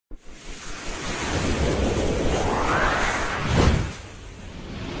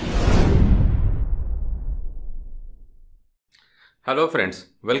Hello friends,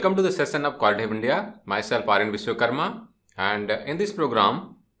 welcome to the session of Quality of India. Myself Aryan Vishwakarma, and in this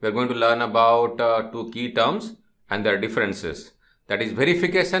program we are going to learn about two key terms and their differences, that is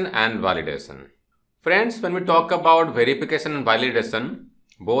verification and validation. Friends, when we talk about verification and validation,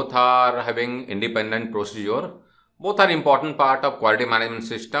 both are having independent procedure, both are important part of quality management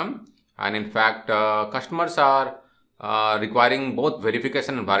system, and in fact customers are requiring both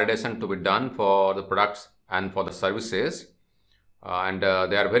verification and validation to be done for the products and for the services.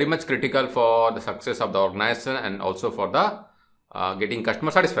 They are very much critical for the success of the organization and also for the getting customer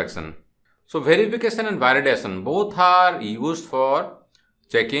satisfaction. So verification and validation both are used for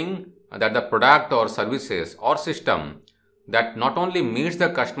checking that the product or services or system that not only meets the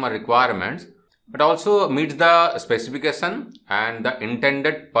customer requirements but also meets the specification and the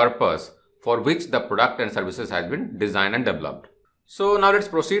intended purpose for which the product and services has been designed and developed. So now let's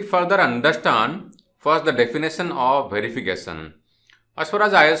proceed further and understand first the definition of verification. As far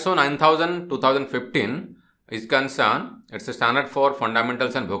as ISO 9000-2015 is concerned, it's a standard for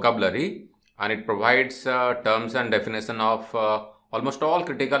fundamentals and vocabulary, and it provides terms and definition of almost all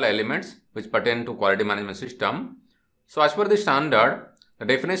critical elements which pertain to quality management system. So as per the standard, the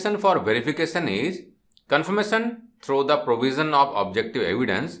definition for verification is confirmation through the provision of objective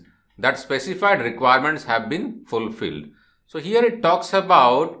evidence that specified requirements have been fulfilled. So here it talks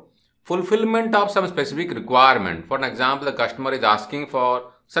about fulfillment of some specific requirement. For an example, the customer is asking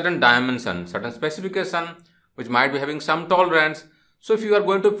for certain dimension, certain specification which might be having some tolerance. So if you are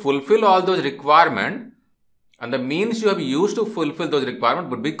going to fulfill all those requirements, and the means you have used to fulfill those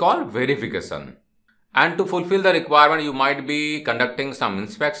requirements would be called verification. And to fulfill the requirement, you might be conducting some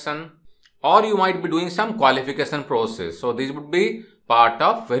inspection or you might be doing some qualification process. So these would be part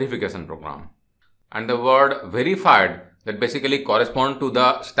of verification program. And the word verified, that basically correspond to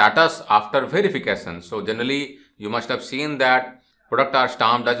the status after verification. So generally you must have seen that product are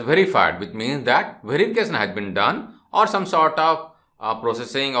stamped as verified, which means that verification has been done or some sort of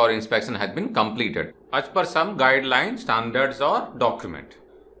processing or inspection has been completed as per some guidelines, standards or document.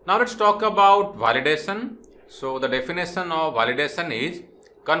 Now let's talk about validation. So the definition of validation is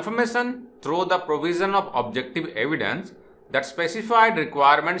confirmation through the provision of objective evidence that specified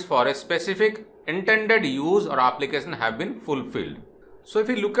requirements for a specific intended use or application have been fulfilled. So if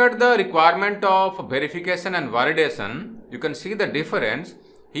you look at the requirement of verification and validation, you can see the difference.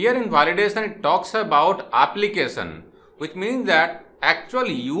 Here in validation it talks about application, which means that actual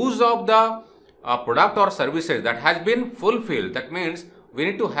use of the product or services that has been fulfilled. That means we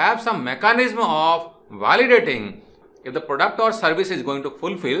need to have some mechanism of validating if the product or service is going to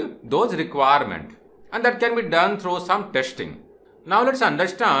fulfill those requirements, and that can be done through some testing. Now let's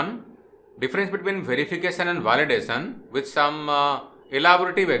understand difference between verification and validation with some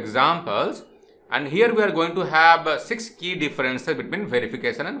elaborative examples, and here we are going to have 6 key differences between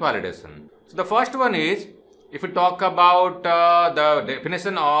verification and validation. So the first one is, if we talk about the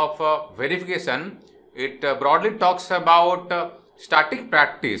definition of verification, it broadly talks about static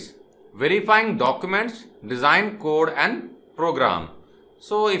practice, verifying documents, design, code and program.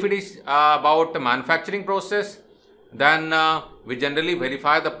 So if it is about the manufacturing process, then we generally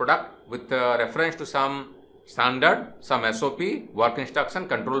verify the product with reference to some standard, some SOP, work instruction,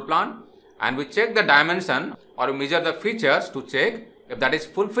 control plan, and we check the dimension or we measure the features to check if that is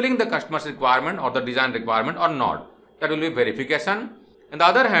fulfilling the customer's requirement or the design requirement or not. That will be verification. On the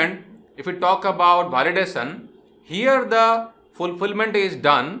other hand, if we talk about validation, here the fulfillment is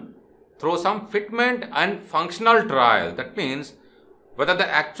done through some fitment and functional trial. That means whether the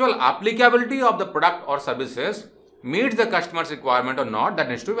actual applicability of the product or services meets the customer's requirement or not, that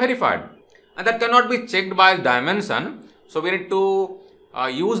needs to be verified, and that cannot be checked by dimension. So we need to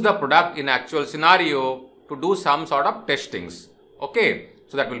use the product in actual scenario to do some sort of testings. Okay,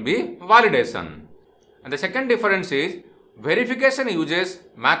 so that will be validation. And the second difference is verification uses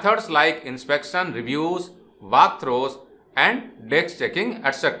methods like inspection, reviews, walkthroughs and desk checking,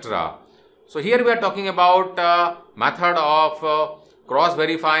 etc. So here we are talking about method of cross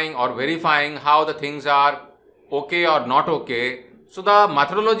verifying or verifying how the things are okay or not okay. So the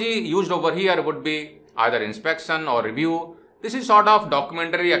methodology used over here would be either inspection or review. This is sort of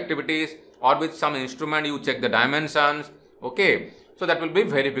documentary activities, or with some instrument you check the dimensions. Okay, so that will be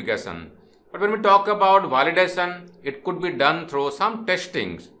verification. But when we talk about validation, it could be done through some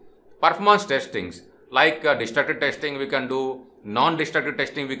testings, performance testings, like destructive testing we can do, non-destructive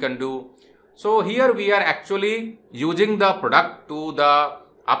testing we can do. So here we are actually using the product to the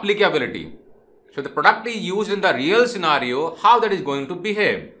applicability. So the product is used in the real scenario, how that is going to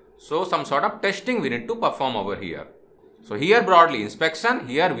behave. So some sort of testing we need to perform over here. So here broadly inspection,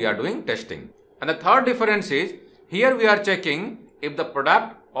 here we are doing testing. And the third difference is, here we are checking if the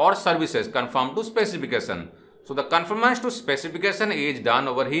product or services conform to specification. So the conformance to specification is done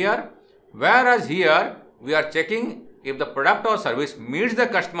over here, whereas here we are checking if the product or service meets the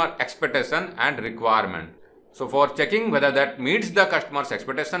customer expectation and requirement. So for checking whether that meets the customer's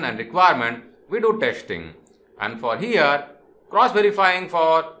expectation and requirement, we do testing. And for here, cross-verifying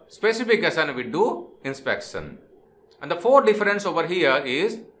for specification, we do inspection. And the fourth difference over here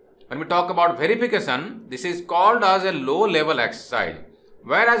is, when we talk about verification, this is called as a low-level exercise,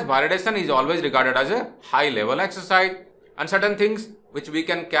 whereas validation is always regarded as a high-level exercise, and certain things which we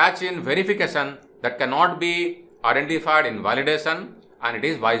can catch in verification that cannot be identified in validation, and it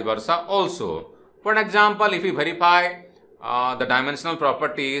is vice versa also. For an example, if we verify the dimensional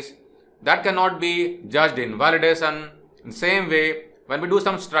properties, that cannot be judged in validation. In the same way, when we do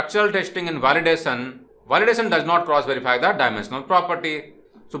some structural testing in validation, validation does not cross-verify the dimensional property.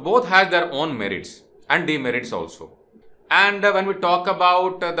 So both has their own merits and demerits also. And when we talk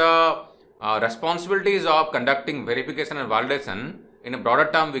about the responsibilities of conducting verification and validation, in a broader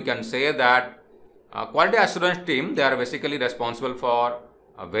term, we can say that quality assurance team, they are basically responsible for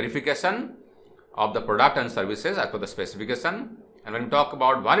verification of the product and services as per the specification. And when we talk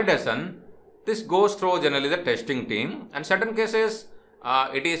about validation, this goes through generally the testing team, and certain cases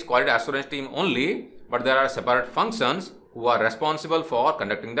it is quality assurance team only, but there are separate functions who are responsible for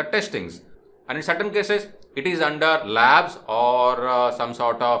conducting the testings. And in certain cases, it is under labs or some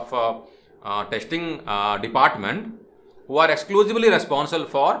sort of testing department who are exclusively responsible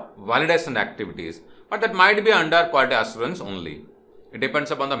for validation activities, but that might be under quality assurance only. It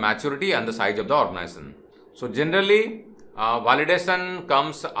depends upon the maturity and the size of the organization. So generally, validation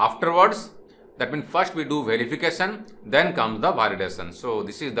comes afterwards. That means first we do verification, then comes the validation. So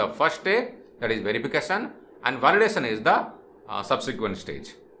this is the first step, that is verification, and validation is the subsequent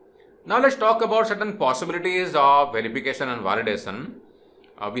stage. Now let's talk about certain possibilities of verification and validation.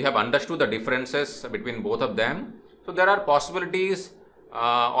 We have understood the differences between both of them. So there are possibilities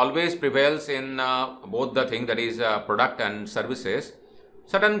always prevails in both the thing, that is product and services.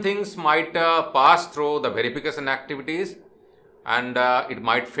 Certain things might pass through the verification activities, and it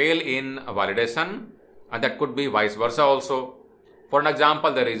might fail in validation, and that could be vice versa also. For an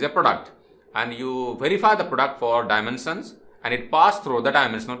example, there is a product and you verify the product for dimensions and it passed through the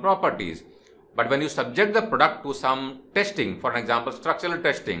dimensional properties. But when you subject the product to some testing, for an example structural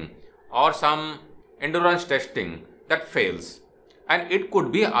testing or some endurance testing, that fails, and it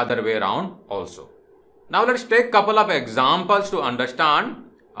could be other way around also. Now let's take a couple of examples to understand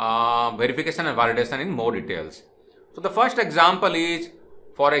verification and validation in more details. So the first example is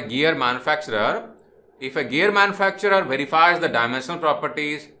for a gear manufacturer. If a gear manufacturer verifies the dimensional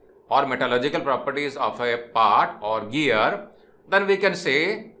properties or metallurgical properties of a part or gear, then we can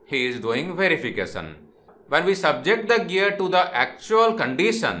say he is doing verification. When we subject the gear to the actual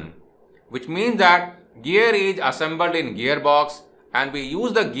condition, which means that gear is assembled in gearbox and we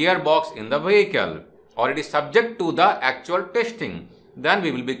use the gearbox in the vehicle, or it is subject to the actual testing, then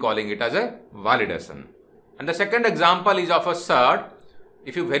we will be calling it as a validation. And the second example is of a cert.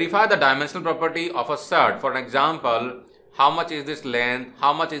 If you verify the dimensional property of a cert, for an example, how much is this length,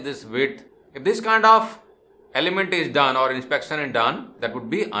 how much is this width, if this kind of element is done or inspection is done, that would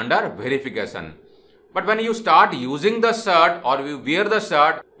be under verification. But when you start using the cert or you wear the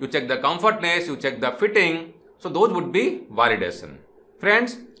cert, you check the comfortness, you check the fitting, so those would be validation.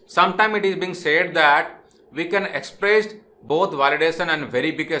 Friends, sometimes it is being said that we can express both validation and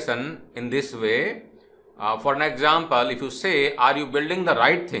verification in this way. For an example, if you say, are you building the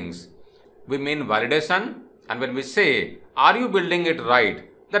right things? We mean validation, and when we say, are you building it right?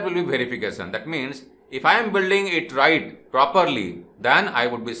 That will be verification. That means, if I am building it right, properly, then I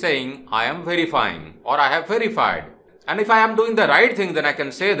would be saying, I am verifying or I have verified. And if I am doing the right thing, then I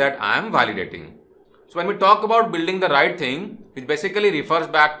can say that I am validating. So when we talk about building the right thing, it basically refers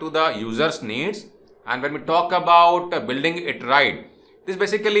back to the user's needs. And when we talk about building it right, this is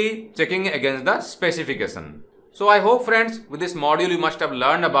basically checking against the specification. So I hope friends, with this module you must have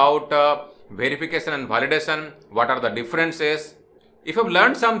learned about verification and validation, what are the differences. If you have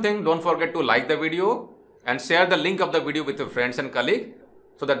learned something, don't forget to like the video and share the link of the video with your friends and colleagues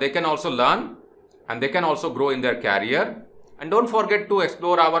so that they can also learn and they can also grow in their career. And don't forget to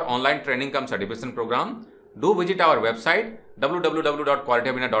explore our online training cum certification program. Do visit our website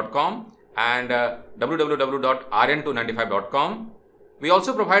www.qualityharyana.com and www.rn295.com. We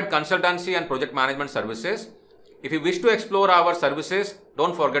also provide consultancy and project management services. If you wish to explore our services,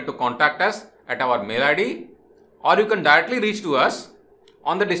 don't forget to contact us at our mail ID, or you can directly reach to us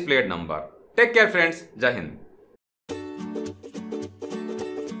on the displayed number. Take care friends. Jai Hind.